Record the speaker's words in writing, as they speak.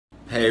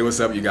Hey, what's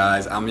up, you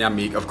guys? I'm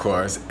Yamik, of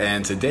course,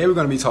 and today we're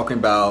going to be talking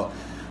about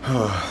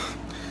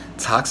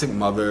toxic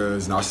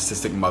mothers,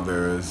 narcissistic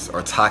mothers,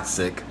 or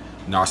toxic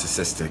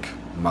narcissistic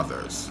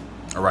mothers.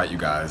 All right, you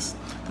guys,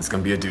 it's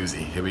going to be a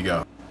doozy. Here we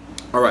go.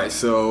 All right,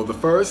 so the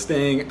first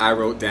thing I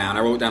wrote down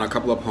a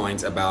couple of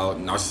points about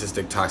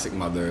narcissistic, toxic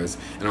mothers,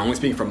 and I'm only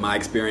speaking from my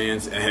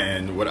experience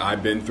and what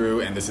I've been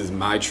through, and this is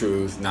my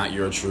truth, not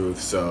your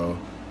truth, so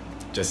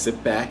just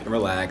sit back and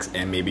relax,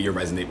 and maybe you'll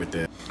resonate with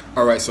it.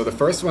 All right, so the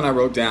first one I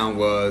wrote down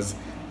was,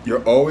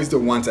 you're always the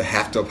one to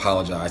have to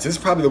apologize. This is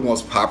probably the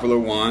most popular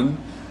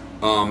one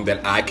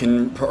that I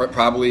can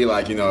probably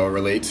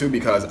relate to,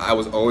 because I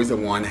was always the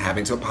one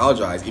having to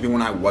apologize, even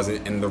when I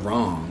wasn't in the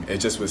wrong. It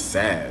just was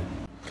sad.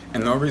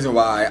 And the reason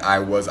why I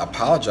was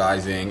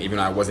apologizing, even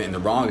though I wasn't in the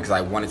wrong, because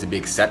I wanted to be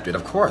accepted,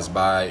 of course,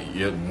 by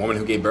the woman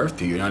who gave birth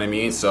to you, you know what I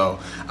mean? So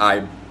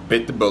I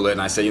bit the bullet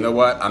and I said, you know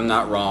what, I'm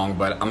not wrong,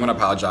 but I'm gonna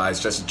apologize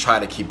just to try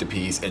to keep the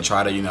peace and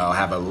try to,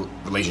 have a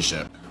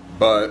relationship.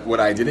 But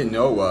what I didn't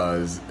know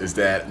is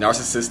that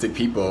narcissistic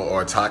people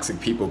or toxic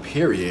people,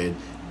 period,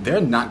 they're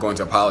not going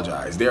to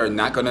apologize. They're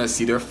not going to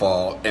see their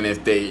fault, and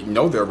if they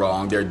know they're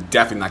wrong, they're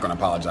definitely not going to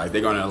apologize.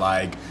 They're going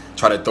to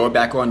try to throw it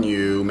back on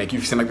you, make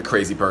you seem like the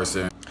crazy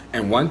person.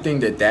 And one thing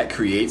that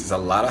creates is a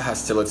lot of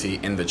hostility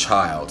in the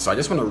child. So I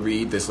just want to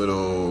read this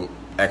little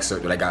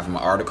excerpt that I got from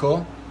an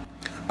article.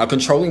 A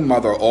controlling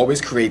mother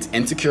always creates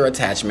insecure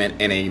attachment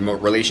in a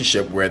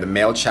relationship where the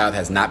male child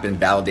has not been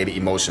validated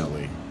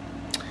emotionally.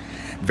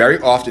 Very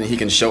often, he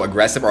can show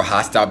aggressive or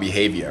hostile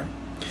behavior.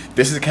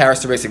 This is a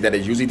characteristic that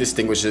usually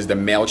distinguishes the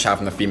male child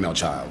from the female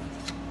child.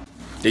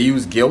 They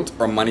use guilt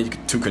or money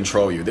to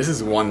control you. This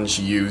is one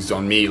she used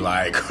on me,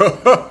 like,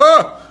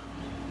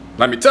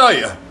 let me tell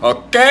you,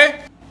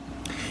 okay?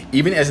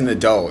 Even as an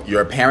adult,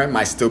 your parent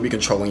might still be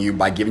controlling you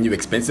by giving you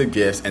expensive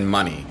gifts and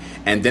money,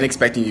 and then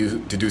expecting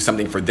you to do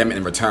something for them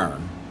in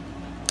return.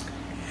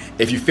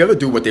 If you fail to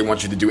do what they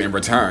want you to do in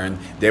return,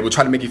 they will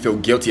try to make you feel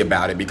guilty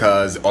about it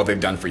because all they've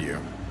done for you.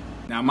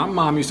 Now, my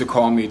mom used to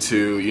call me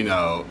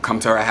to, come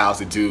to her house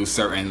to do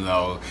certain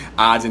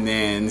odds and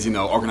ends,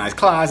 organize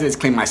closets,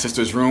 clean my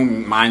sister's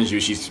room. Mind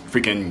you, she's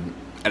freaking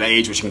at an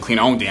age where she can clean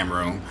her own damn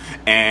room,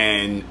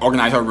 and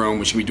organize her room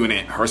when she be doing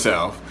it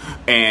herself,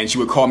 and she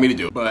would call me to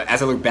do it. But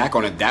as I look back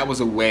on it, that was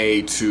a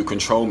way to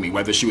control me,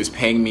 whether she was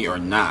paying me or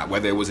not,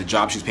 whether it was a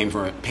job she was paying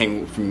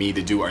for me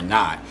to do or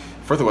not.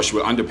 First of all, she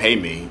would underpay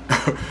me.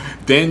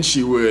 Then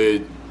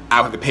I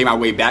would have to pay my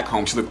way back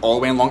home. She lived all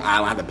the way in Long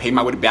Island. I had to pay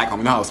my way back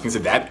home. You know how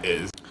expensive that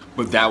is.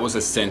 But that was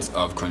a sense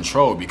of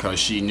control, because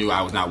she knew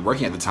I was not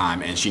working at the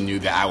time, and she knew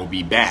that I would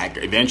be back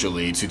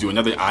eventually to do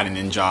another odd and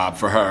end job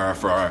for her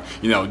for,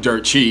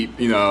 dirt cheap,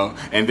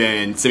 and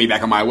then send me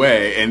back on my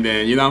way. And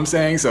then, you know what I'm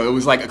saying? So it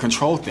was like a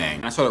control thing.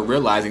 And I started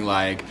realizing,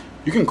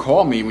 you can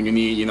call me when you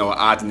need, an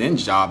odds and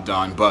ends job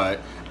done, but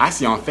I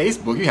see on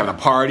Facebook, you having a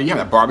party, you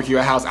having a barbecue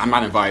at her house, I'm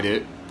not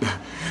invited.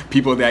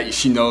 People that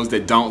she knows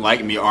that don't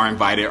like me are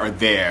invited, are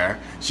there.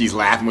 She's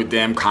laughing with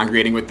them,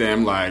 congregating with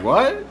them, like,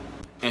 what?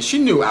 And she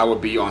knew I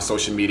would be on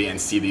social media and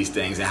see these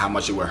things and how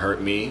much it would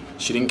hurt me.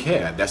 She didn't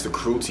care. That's the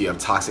cruelty of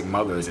toxic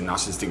mothers and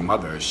narcissistic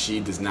mothers. She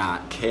does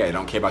not care. They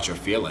don't care about your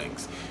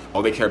feelings.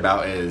 All they care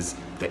about is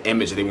the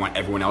image that they want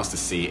everyone else to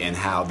see and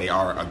how they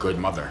are a good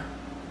mother.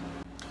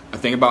 The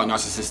thing about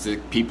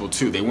narcissistic people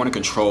too, they want to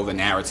control the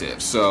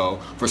narrative. So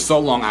for so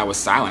long I was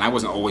silent. I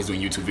wasn't always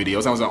doing YouTube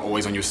videos. I wasn't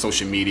always on your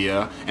social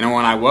media. And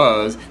when I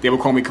was, they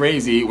would call me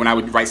crazy when I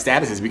would write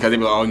statuses, because they'd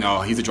be like, oh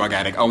no, he's a drug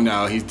addict. Oh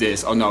no, he's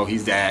this. Oh no,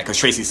 he's that. Because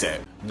Tracy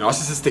said.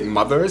 Narcissistic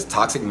mothers,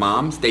 toxic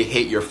moms, they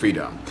hate your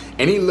freedom.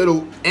 Any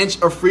little inch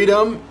of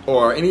freedom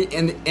or any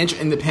inch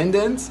of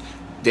independence,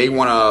 they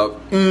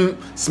want to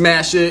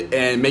smash it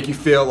and make you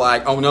feel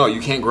like, oh no, you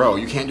can't grow.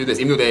 You can't do this,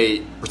 even though they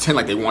pretend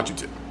like they want you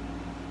to.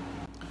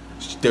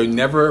 They're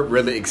never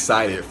really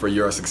excited for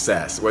your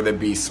success, whether it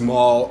be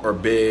small or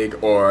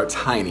big or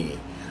tiny.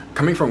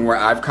 Coming from where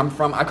I've come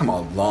from, I've come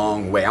a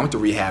long way. I went to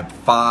rehab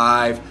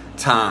 5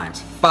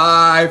 times.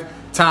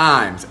 5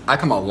 times! I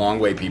come a long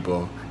way,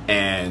 people.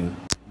 And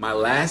my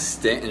last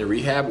stint in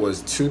rehab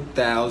was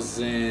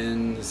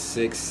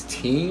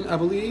 2016, I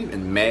believe,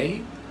 in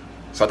May.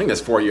 So I think that's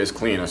 4 years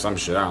clean or some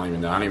shit. I don't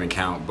even know. I don't even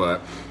count.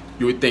 But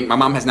you would think my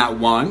mom has not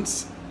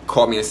once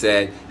called me and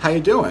said, how you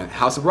doing?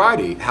 How's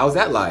sobriety? How's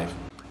that life?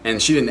 And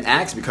she didn't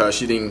ask because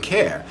she didn't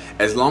care.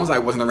 As long as I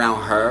wasn't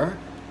around her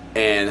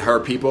and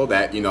her people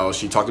that,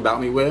 she talked about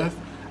me with,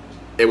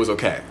 it was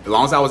okay. As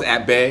long as I was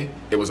at Bay,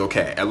 it was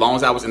okay. As long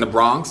as I was in the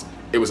Bronx,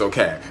 it was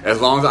okay. As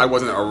long as I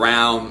wasn't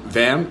around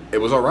them, it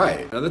was all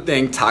right. Another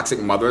thing toxic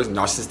mothers,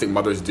 narcissistic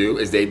mothers do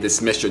is they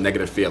dismiss your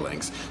negative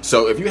feelings.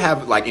 So if you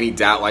have any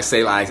doubt, ask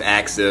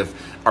if,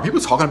 are people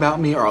talking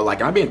about me, or am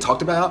I being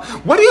talked about?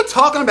 What are you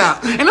talking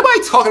about? Ain't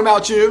nobody talking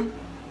about you.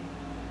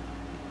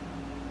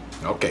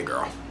 Okay,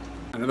 girl.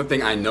 Another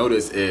thing I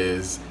notice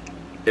is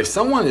if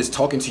someone is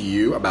talking to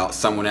you about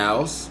someone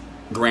else,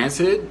 they're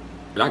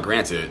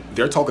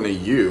talking to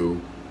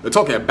you They're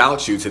talking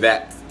about you to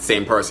that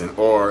same person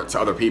or to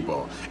other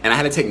people. And I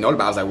had to take note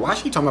about it. I was like, why is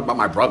she talking about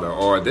my brother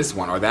or this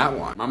one or that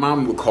one? My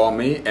mom would call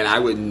me and I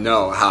would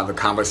know how the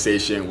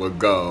conversation would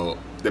go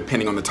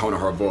depending on the tone of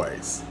her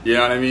voice. You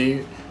know what I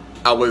mean?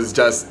 I was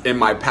just in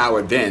my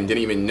power then,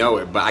 didn't even know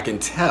it, but I can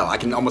tell. I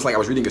can almost like I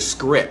was reading a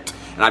script.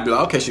 And I'd be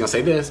like, okay, she's gonna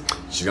say this,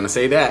 she's gonna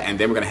say that, and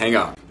then we're gonna hang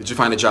up. Did you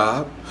find a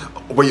job?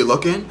 Were you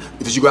looking?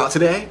 Did you go out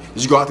today?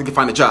 Did you go out to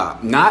find a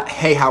job? Not,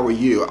 hey, how are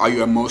you? Are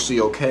you emotionally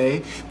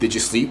okay? Did you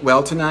sleep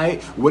well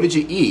tonight? What did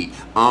you eat?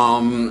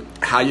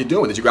 How you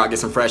doing? Did you go out and get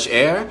some fresh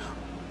air?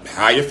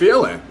 How you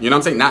feeling? You know what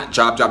I'm saying? Not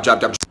job, job,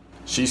 job, job.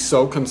 She's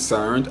so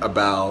concerned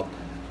about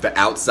the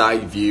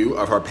outside view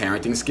of her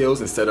parenting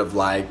skills instead of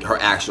like her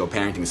actual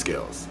parenting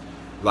skills.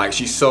 Like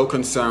she's so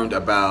concerned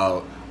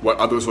about what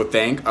others would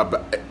think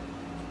about,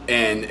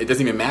 and it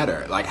doesn't even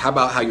matter. Like, how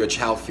about how your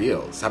child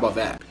feels? How about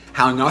that?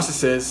 How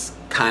narcissists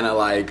kind of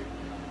like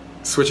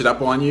switch it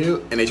up on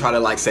you and they try to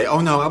like say, oh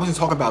no, I wasn't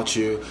talking about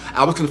you.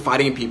 I was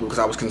confiding in people because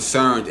I was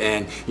concerned,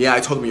 and yeah, I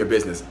told them your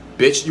business.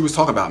 Bitch, you was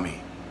talking about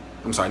me.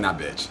 I'm sorry, not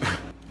bitch.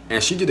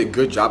 And she did a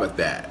good job at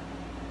that,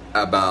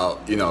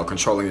 about, you know,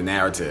 controlling the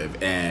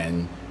narrative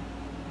and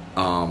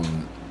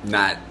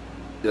not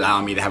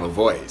allowing me to have a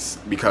voice,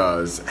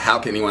 because how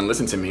can anyone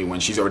listen to me when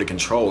she's already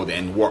controlled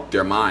and warped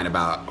their mind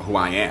about who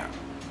I am?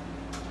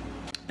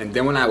 And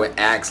then when I would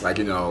ask, like,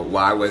 you know,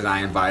 why was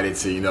I invited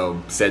to, you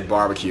know, said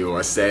barbecue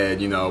or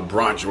said, you know,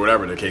 brunch or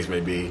whatever the case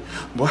may be,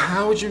 well,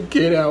 how would you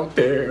get out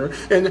there?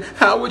 And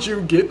how would you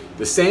get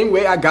the same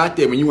way I got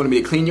there when you wanted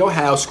me to clean your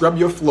house, scrub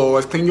your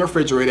floors, clean your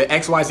refrigerator,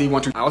 XYZ,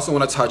 1, 2. I also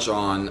want to touch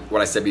on what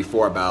I said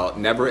before about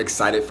never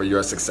excited for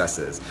your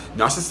successes.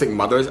 Narcissistic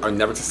mothers are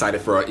never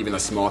excited for even a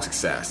small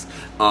success.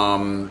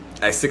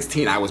 At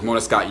 16, I was Mona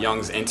Scott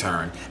Young's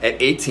intern.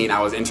 At 18,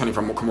 I was interning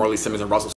for Morley Simmons and Russell